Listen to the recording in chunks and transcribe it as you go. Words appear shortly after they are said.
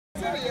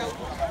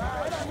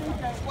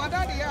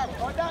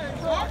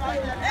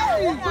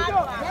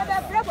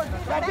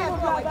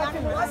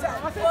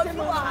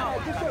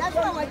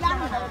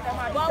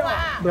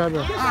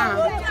Brother.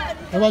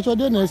 About your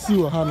dinner, see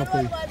what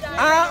Hanope.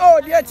 Oh,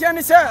 dear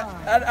Tiani, sir,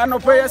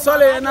 and pay a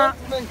solid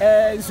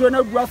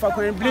zona guafa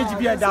coin, bridge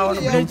be a down,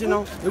 bridge,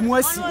 no, the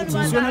most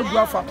zona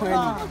guafa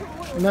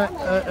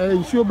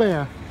coin. Sure,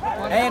 bear.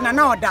 And I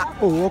know that.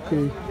 Oh,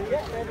 okay.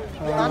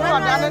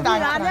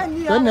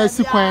 Then I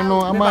see quite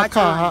no, I'm a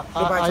car.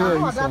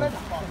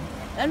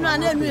 And I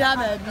didn't have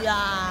a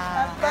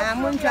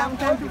I'm going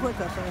to put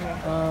us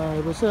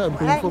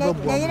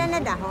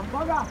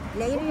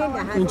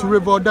into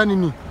river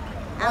Danny.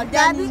 I'm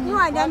done. No,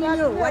 I don't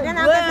know. What did I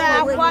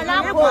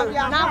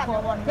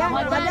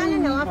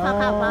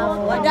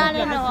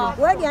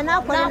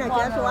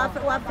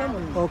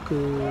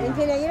okay.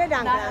 Until a year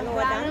down,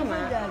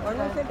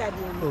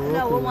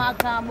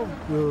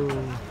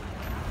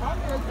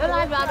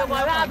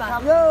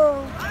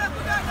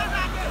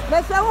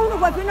 but so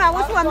what you know,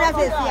 what's one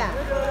message here?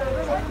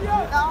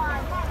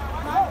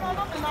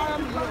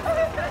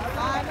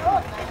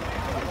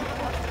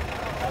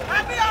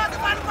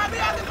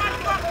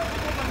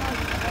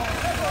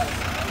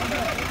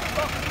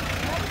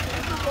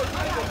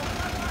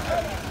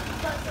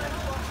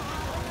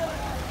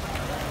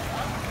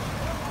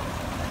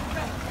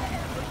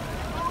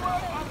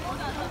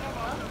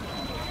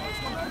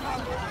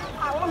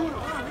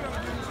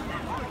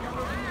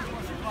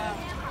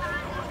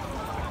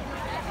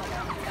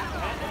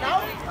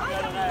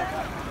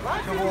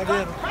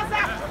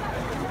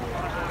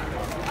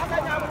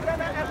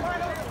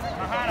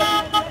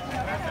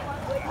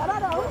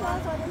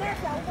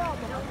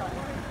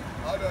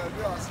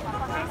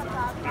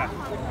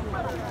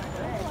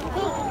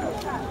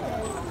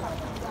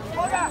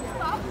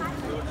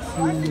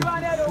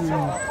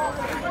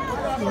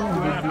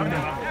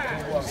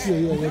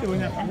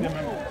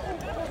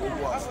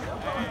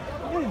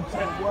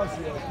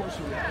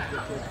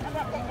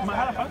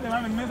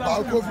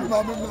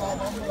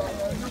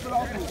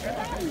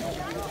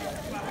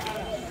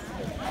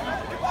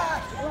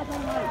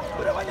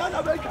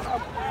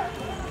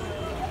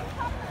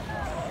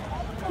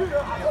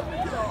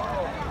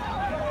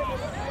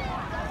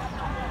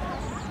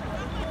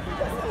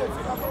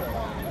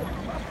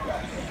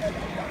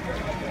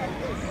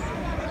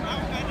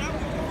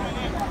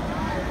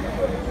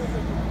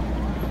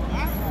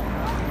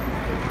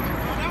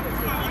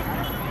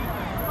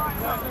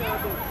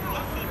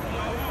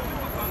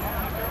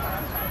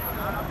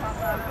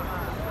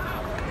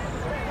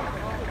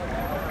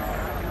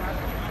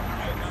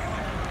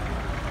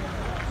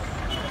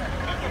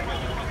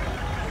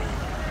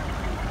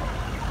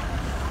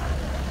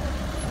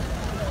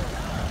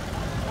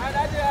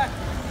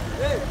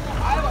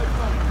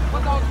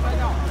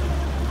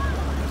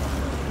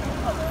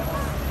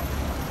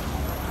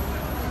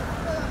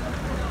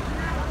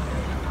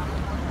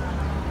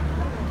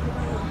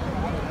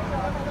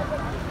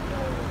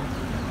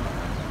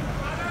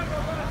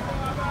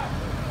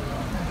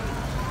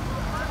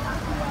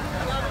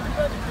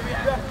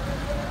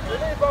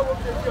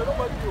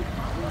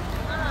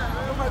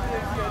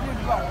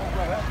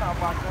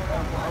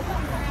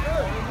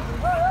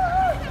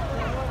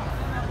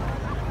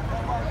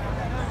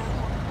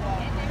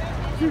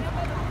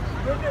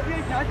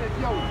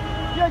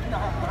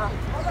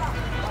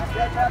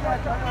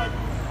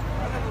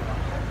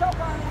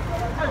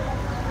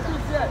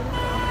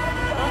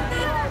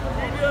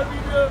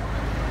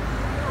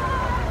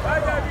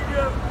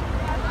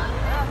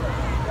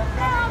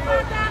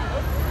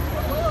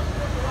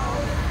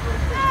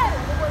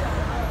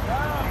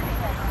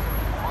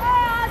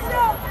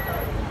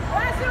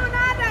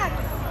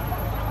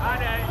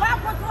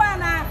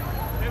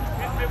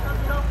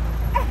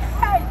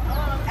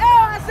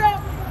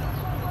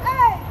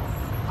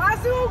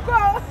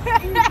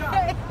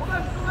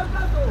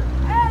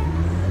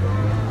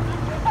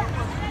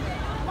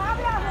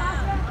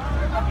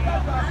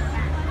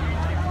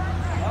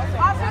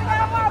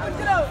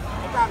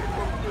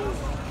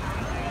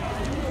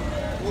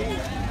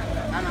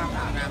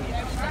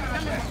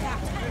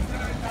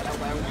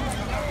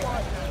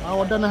 I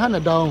want to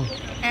hand down.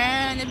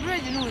 And the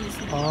bridge, you know,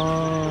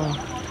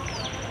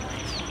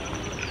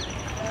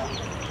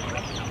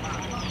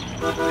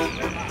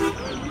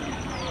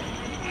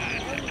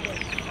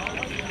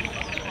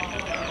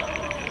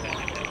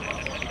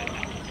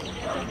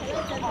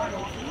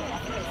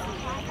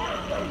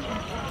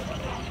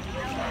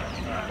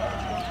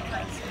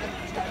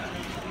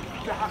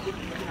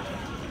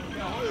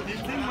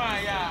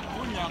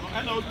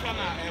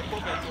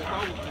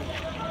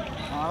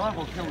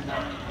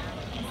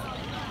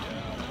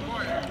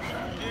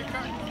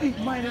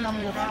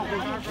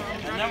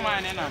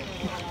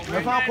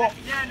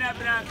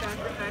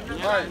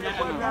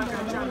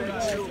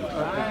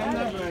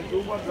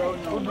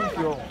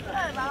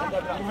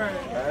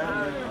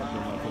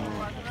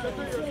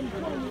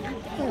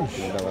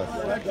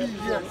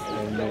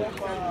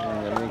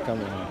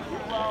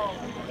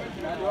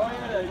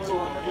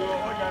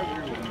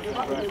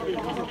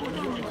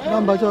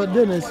 Number your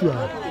dinner,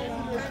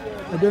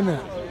 don't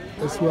know.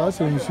 As well as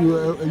I'm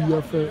sure a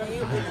year for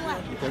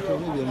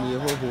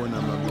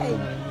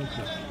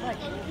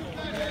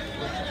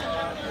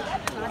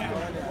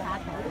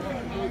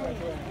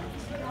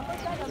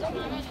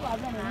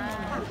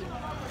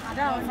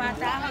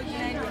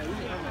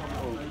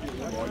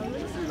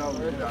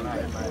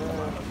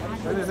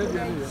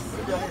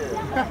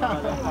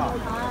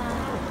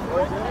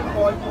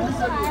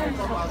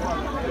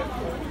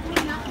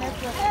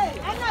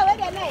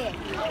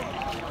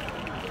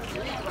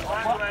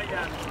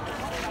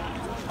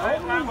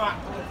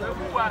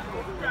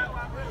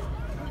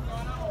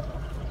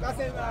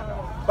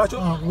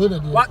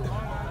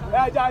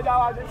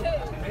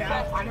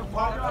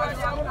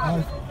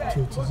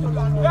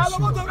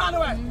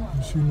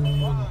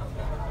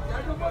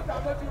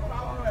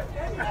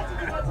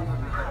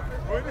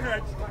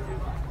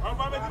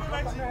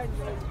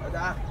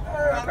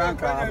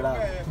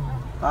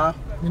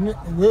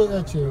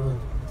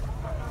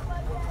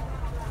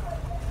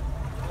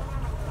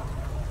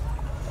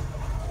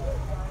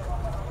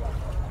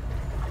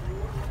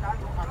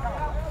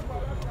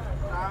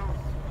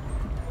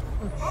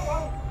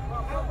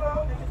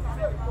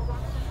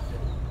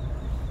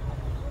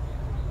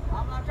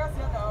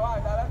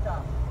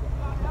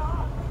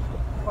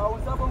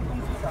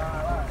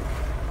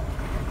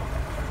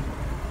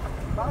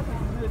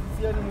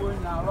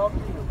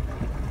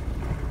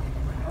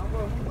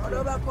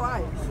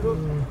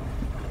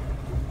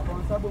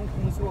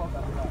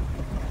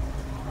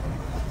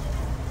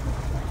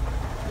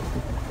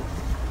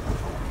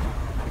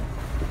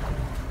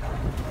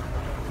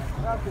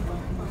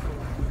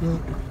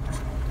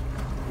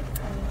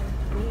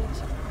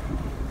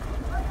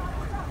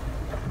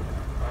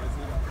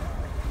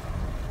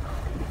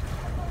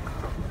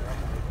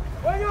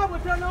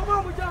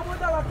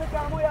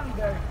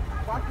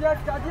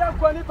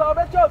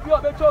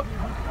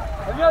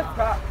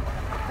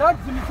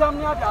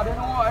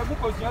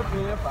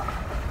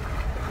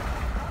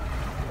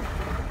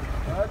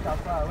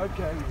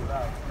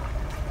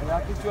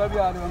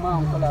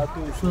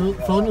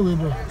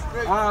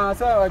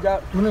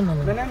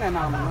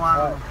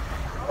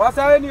what's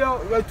any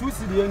your 2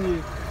 city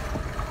any?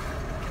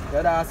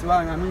 That's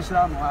why I'm in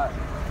Shram.